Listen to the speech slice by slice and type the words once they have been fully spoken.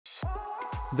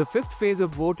The fifth phase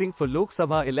of voting for Lok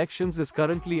Sabha elections is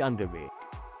currently underway.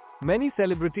 Many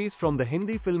celebrities from the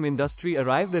Hindi film industry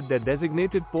arrived at their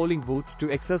designated polling booths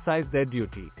to exercise their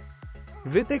duty.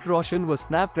 Hrithik Roshan was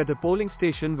snapped at a polling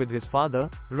station with his father,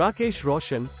 Rakesh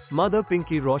Roshan, mother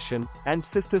Pinky Roshan, and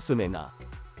sister Sunaina.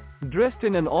 Dressed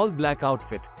in an all-black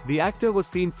outfit, the actor was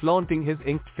seen flaunting his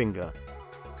inked finger.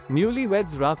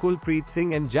 Newlyweds Rakul, Preet,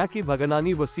 Singh and Jackky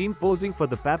Bhagnani were seen posing for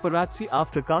the paparazzi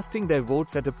after casting their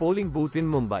votes at a polling booth in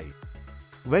Mumbai.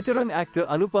 Veteran actor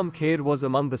Anupam Kher was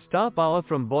among the star power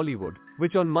from Bollywood,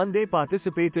 which on Monday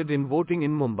participated in voting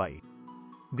in Mumbai.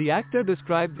 The actor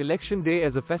described Election Day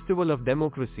as a festival of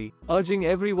democracy, urging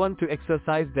everyone to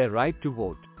exercise their right to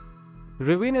vote.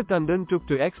 Raveena Tandon took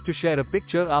to X to share a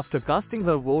picture after casting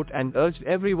her vote and urged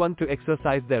everyone to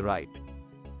exercise their right.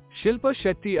 Shilpa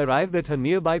Shetty arrived at her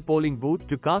nearby polling booth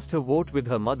to cast her vote with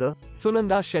her mother,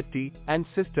 Sunanda Shetty, and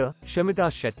sister,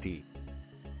 Shamita Shetty.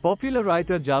 Popular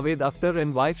writer Javed Akhtar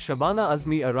and wife Shabana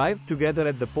Azmi arrived together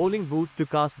at the polling booth to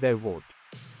cast their vote.